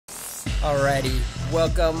Alrighty,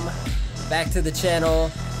 welcome back to the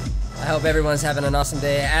channel. I hope everyone's having an awesome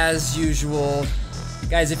day as usual.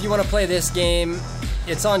 Guys, if you want to play this game,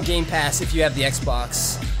 it's on Game Pass if you have the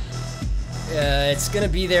Xbox. It's gonna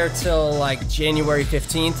be there till like January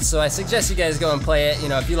 15th, so I suggest you guys go and play it. You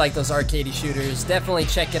know, if you like those arcadey shooters, definitely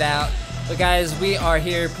check it out. But guys, we are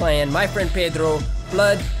here playing my friend Pedro,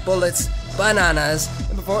 Blood, Bullets, Bananas.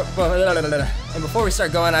 And before we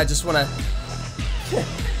start going, I just wanna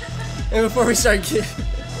and before we start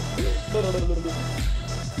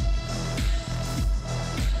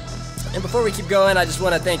and before we keep going, I just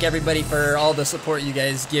want to thank everybody for all the support you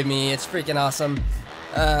guys give me. It's freaking awesome.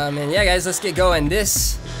 And yeah, guys, let's get going.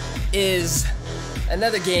 This is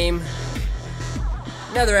another game,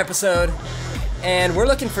 another episode, and we're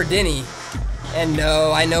looking for Denny. And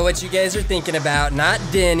no, I know what you guys are thinking about. Not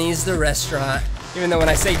Denny's, the restaurant. Even though when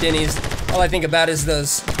I say Denny's, all I think about is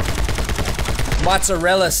those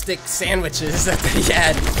mozzarella stick sandwiches that they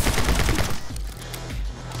had.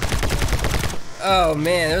 Oh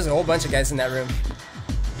man, there's a whole bunch of guys in that room.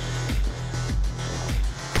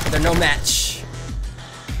 They're no match.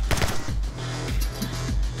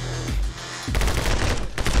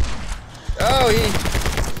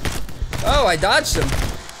 Oh, I dodged him.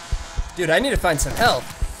 Dude, I need to find some help.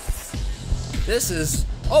 This is...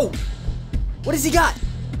 Oh! What does he got?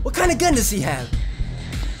 What kind of gun does he have?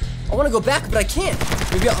 I want to go back, but I can't.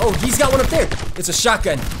 Maybe oh, he's got one up there. It's a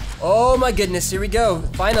shotgun. Oh my goodness, here we go.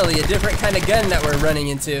 Finally, a different kind of gun that we're running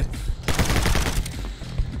into.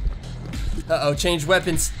 Uh-oh, change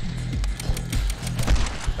weapons.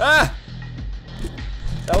 Ah!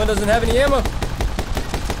 That one doesn't have any ammo.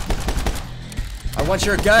 I want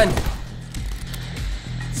your gun.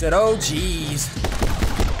 He said, oh jeez.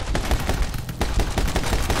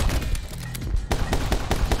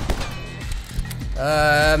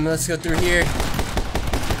 Let's go through here.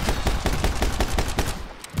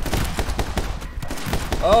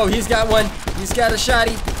 Oh, he's got one. He's got a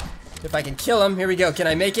shotty. If I can kill him, here we go. Can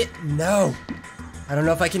I make it? No. I don't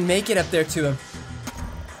know if I can make it up there to him.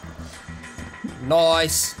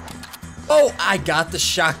 Nice. Oh, I got the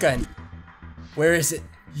shotgun. Where is it?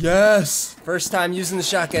 Yes. First time using the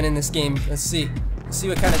shotgun in this game. Let's see. Let's see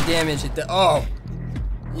what kind of damage it does. Oh.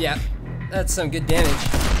 Yeah. That's some good damage.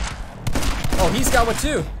 Oh, he's got one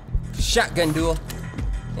too. Shotgun duel.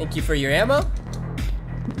 Thank you for your ammo.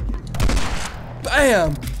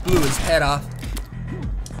 Bam! Blew his head off.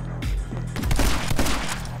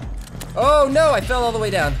 Oh no, I fell all the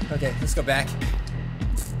way down. Okay, let's go back.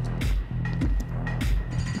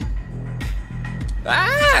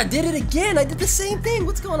 Ah, I did it again. I did the same thing.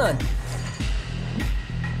 What's going on?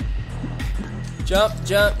 Jump,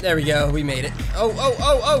 jump. There we go. We made it. Oh, oh,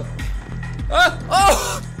 oh, oh. Ah,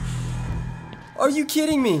 oh! Are you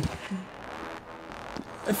kidding me?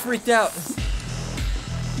 I freaked out.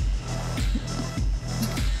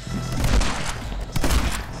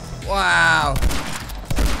 Wow.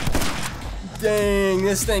 Dang,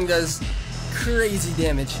 this thing does crazy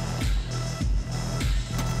damage.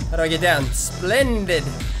 How do I get down? Splendid.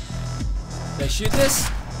 Can I shoot this?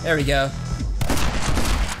 There we go.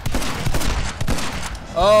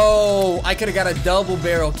 Oh, I could have got a double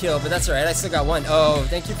barrel kill, but that's alright. I still got one. Oh,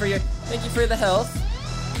 thank you for the health.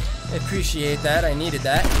 I appreciate that. I needed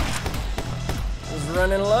that. I was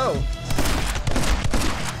running low.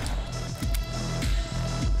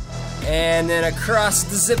 And then across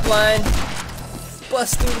the zip line,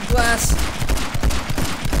 bust through the glass.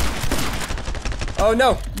 Oh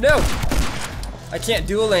no, no! I can't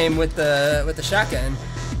dual aim with the shotgun.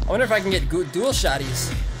 I wonder if I can get dual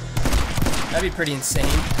shotties. That'd be pretty insane.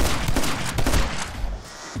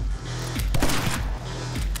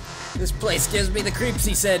 This place gives me the creeps,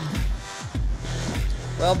 he said.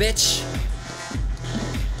 Well, bitch.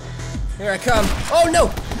 Here I come. Oh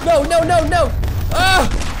no! No, no, no, no! Ah!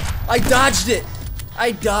 I dodged it!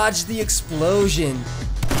 I dodged the explosion.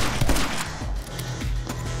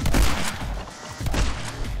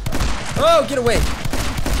 Oh, get away!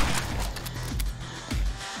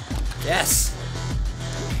 Yes!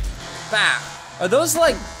 Bah! Are those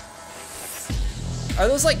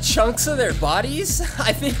like chunks of their bodies?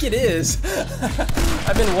 I think it is.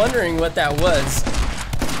 I've been wondering what that was.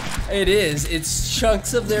 It is. It's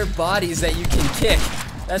chunks of their bodies that you can kick.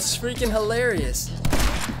 That's freaking hilarious.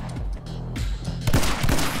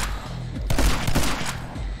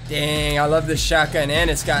 Dang, I love this shotgun, and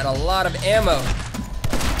it's got a lot of ammo.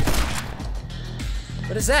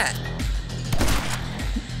 What is that?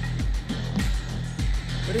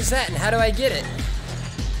 What is that, and how do I get it?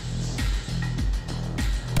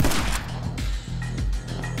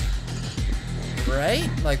 Right?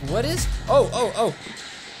 Like, what is? Oh, oh, oh.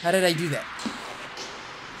 How did I do that?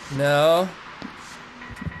 No.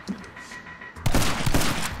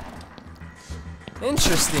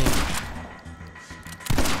 Interesting.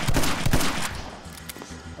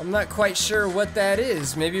 I'm not quite sure what that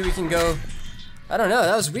is. Maybe we can go... I don't know,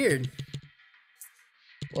 that was weird.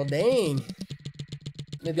 Well, dang.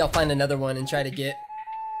 Maybe I'll find another one and try to get...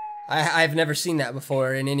 I've never seen that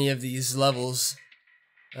before in any of these levels.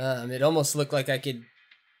 It almost looked like I could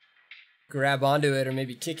grab onto it or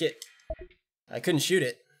maybe kick it. I couldn't shoot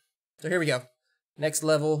it. So here we go. Next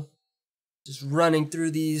level. Just running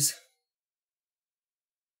through these.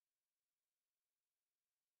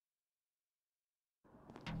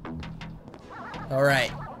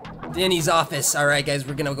 Alright. Denny's office. Alright guys,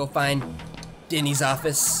 we're gonna go find Denny's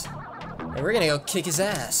office. And we're gonna go kick his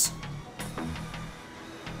ass.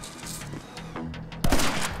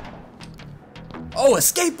 Oh, a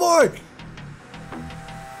skateboard!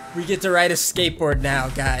 We get to ride a skateboard now,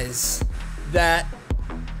 guys. That...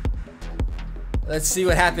 Let's see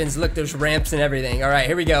what happens. Look, there's ramps and everything. Alright,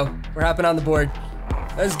 here we go. We're hopping on the board.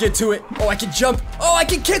 Let's get to it. Oh, I can jump. Oh, I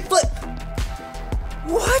can kickflip!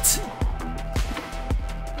 What?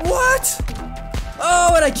 What?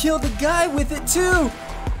 Oh, and I killed the guy with it too!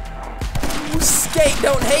 Ooh, skate,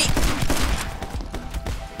 don't hate!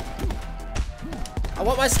 I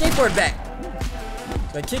want my skateboard back.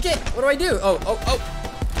 Do I kick it? What do I do? Oh.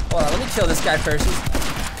 Hold on, let me kill this guy first. He's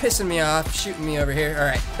pissing me off, shooting me over here.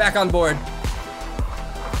 Alright, back on board.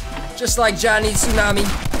 Just like Johnny Tsunami.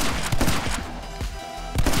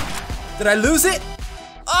 Did I lose it?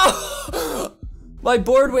 Oh! My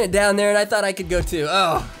board went down there and I thought I could go too.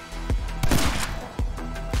 Oh.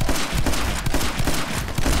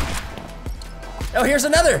 Oh, here's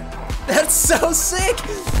another. That's so sick.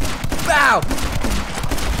 Bow.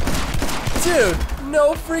 Dude,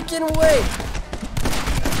 no freaking way.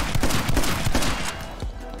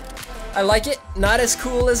 I like it. Not as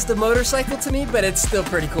cool as the motorcycle to me, but it's still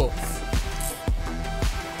pretty cool.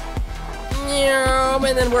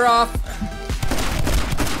 And then we're off.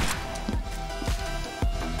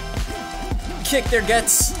 Kick their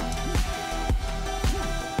guts.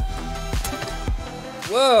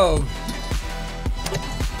 Whoa.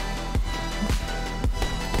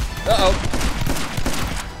 Uh-oh.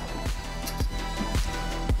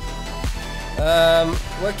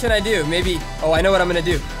 What can I do? Maybe, oh, I know what I'm gonna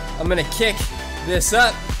do. I'm gonna kick this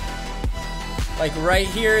up. Like right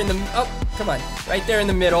here in the, oh, come on. Right there in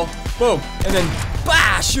the middle. Boom. And then,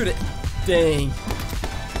 bah, shoot it. Dang.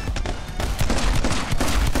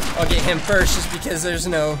 I'll get him first just because there's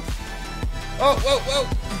no, oh, whoa.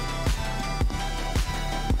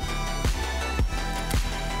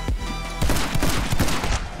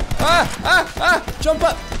 Jump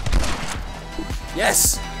up.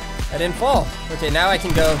 Yes. I didn't fall. Okay, now I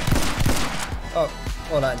can go. Oh,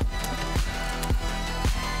 hold on.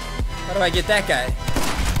 How do I get that guy?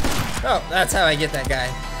 Oh, that's how I get that guy.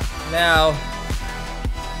 Now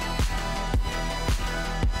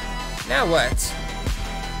what?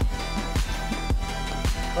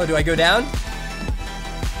 Oh, do I go down?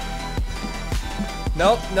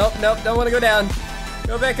 Nope, don't want to go down.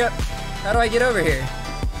 Go back up. How do I get over here?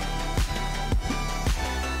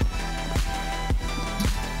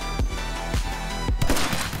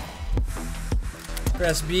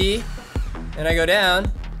 Press B, and I go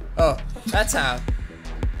down. Oh, that's how.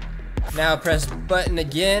 Now press button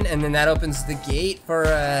again, and then that opens the gate for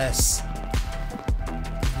us.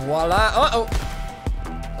 Voila. Oh,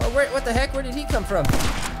 what the heck? Where did he come from?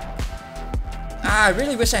 Ah, I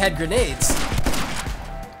really wish I had grenades.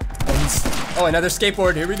 Oh, another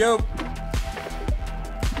skateboard. Here we go.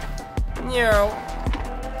 Meow.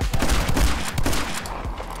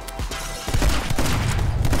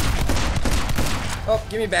 Oh,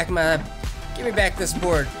 give me back this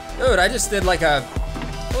board. Dude, I just did like a,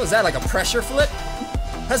 what was that, like a pressure flip?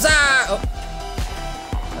 Huzzah! Oh,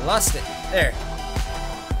 I lost it. There.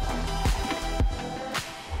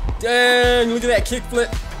 Dang, look at that kick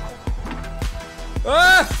flip.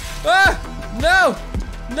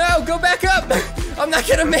 No, go back up. I'm not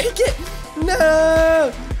gonna make it.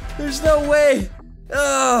 No, there's no way.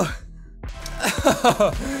 Oh.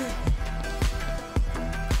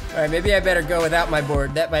 Alright, maybe I better go without my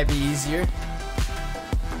board. That might be easier.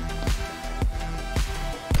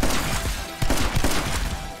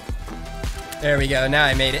 There we go, now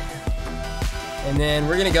I made it. And then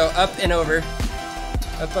we're gonna go up and over.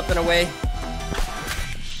 Up and away.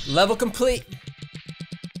 Level complete.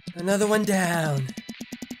 Another one down.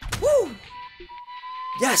 Woo!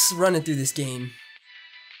 Yes, running through this game.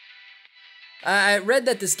 I read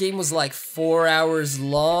that this game was like 4 hours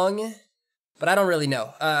long. but I don't really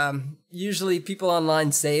know. Usually people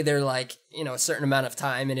online say they're like, you know, a certain amount of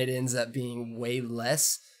time, and it ends up being way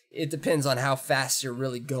less. It depends on how fast you're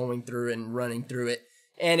really going through and running through it.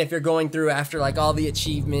 And if you're going through after like all the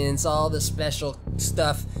achievements, all the special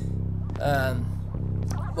stuff, well,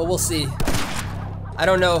 we'll see. I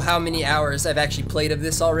don't know how many hours I've actually played of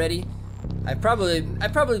this already. I probably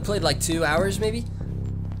played like 2 hours maybe.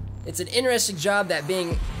 It's an interesting job, that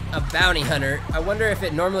being a bounty hunter. I wonder if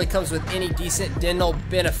it normally comes with any decent dental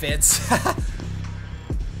benefits. Here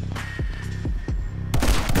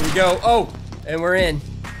we go. Oh, and we're in.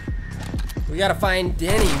 We gotta find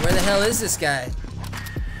Denny. Where the hell is this guy?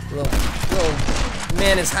 Little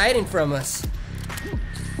man is hiding from us.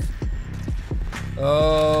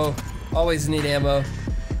 Oh, always need ammo.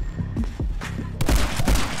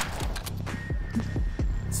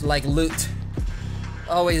 It's like loot.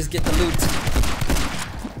 Always get the loot.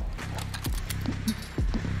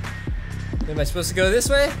 Am I supposed to go this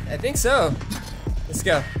way? I think so. Let's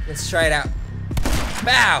go. Let's try it out.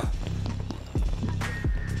 Bow!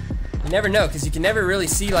 You never know, because you can never really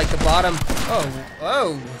see like the bottom. Oh,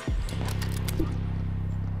 oh.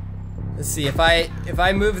 Let's see, if I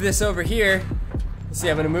move this over here, let's see,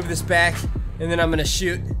 I'm gonna move this back, and then I'm gonna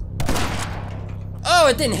shoot. Oh,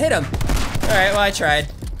 it didn't hit him. Alright, well, I tried.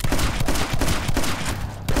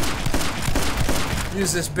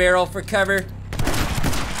 Use this barrel for cover.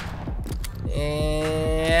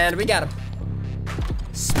 And we got him.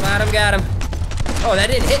 Spot him, got him. Oh, that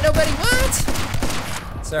didn't hit nobody?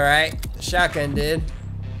 What? It's alright. The shotgun did.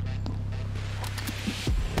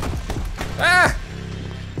 Ah!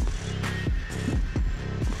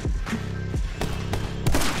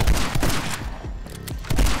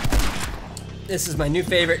 This is my new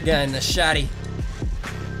favorite gun, the shotty.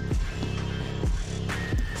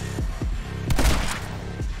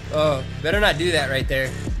 Oh, better not do that right there.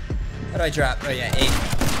 How do I drop? Oh yeah, 8.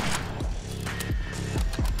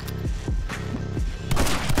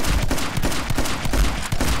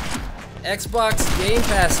 Xbox Game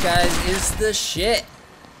Pass, guys, is the shit.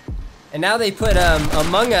 And now they put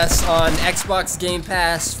Among Us on Xbox Game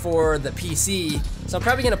Pass for the PC. So I'm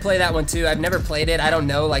probably gonna play that one too. I've never played it. I don't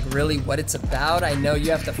know like really what it's about. I know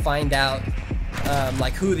you have to find out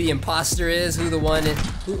like who the imposter is, who the one is,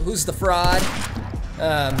 who's the fraud.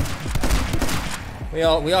 We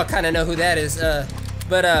all kind of know who that is.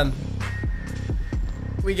 But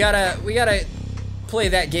we gotta play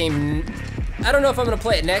that game. I don't know if I'm gonna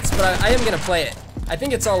play it next, but I am gonna play it. I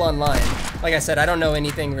think it's all online. Like I said, I don't know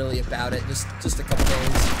anything really about it. Just a couple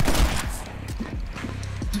games.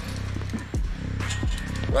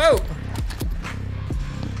 Whoa!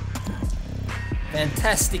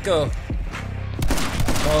 Fantastico.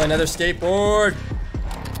 Oh, another skateboard.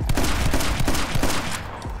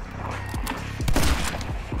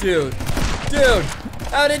 Dude,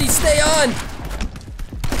 how did he stay on?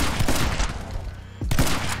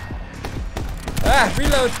 Ah,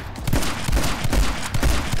 reload.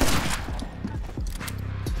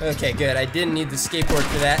 Okay, good. I didn't need the skateboard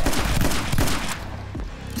for that.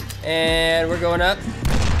 And we're going up.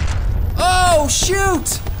 Oh,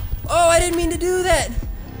 shoot! Oh, I didn't mean to do that.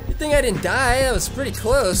 Good thing I didn't die. That was pretty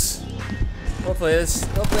close. Hopefully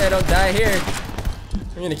I don't die here.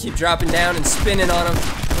 I'm gonna keep dropping down and spinning on him.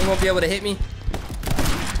 He won't be able to hit me.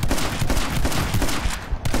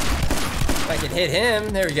 If I could hit him,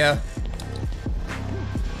 there we go.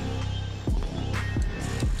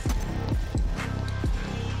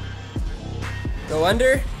 Go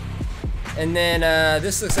under, and then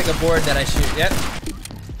this looks like a board that I shoot. Yep.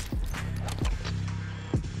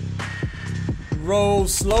 Roll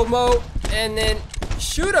slow-mo, and then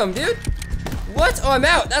shoot him, dude. What? Oh, I'm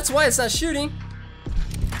out. That's why it's not shooting.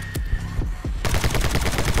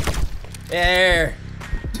 There.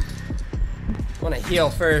 I want to heal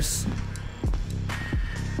first.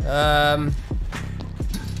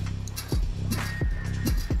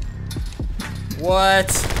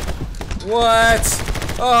 What? What?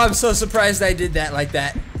 Oh, I'm so surprised I did that like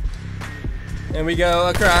that. And we go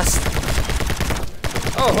across.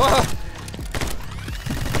 Oh, whoa.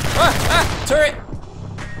 Ah, turret.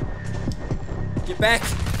 Get back.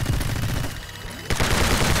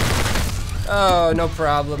 Oh, no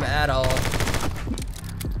problem at all.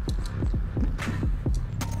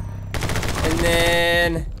 And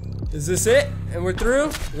then, is this it? And we're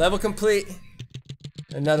through? Level complete.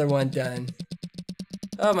 Another one done.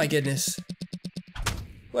 Oh my goodness.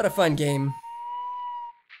 What a fun game.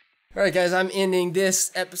 Alright guys, I'm ending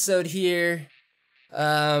this episode here.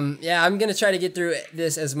 Yeah, I'm gonna try to get through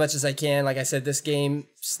this as much as I can. Like I said, this game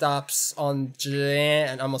stops on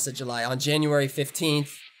on January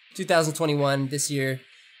 15th, 2021, this year.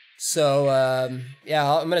 So yeah,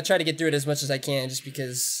 I'm gonna try to get through it as much as I can, just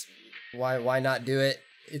because why not do it?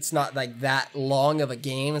 It's not like that long of a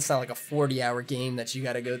game. It's not like a 40-hour game that you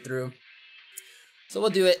got to go through. So we'll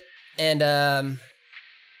do it. And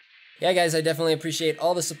yeah, guys, I definitely appreciate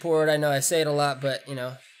all the support. I know I say it a lot, but you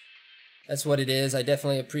know, that's what it is. I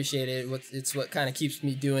definitely appreciate it. It's what kind of keeps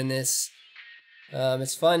me doing this.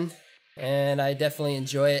 It's fun, and I definitely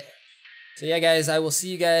enjoy it. So yeah, guys, I will see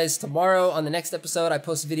you guys tomorrow on the next episode. I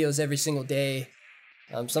post videos every single day.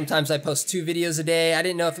 Sometimes I post 2 videos a day. I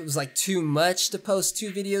didn't know if it was like too much to post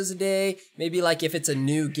 2 videos a day. Maybe like if it's a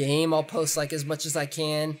new game, I'll post like as much as I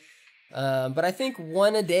can. But I think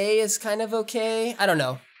 1 a day is kind of okay. I don't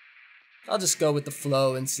know. I'll just go with the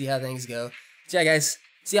flow and see how things go. So yeah, guys,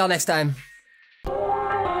 see y'all next time.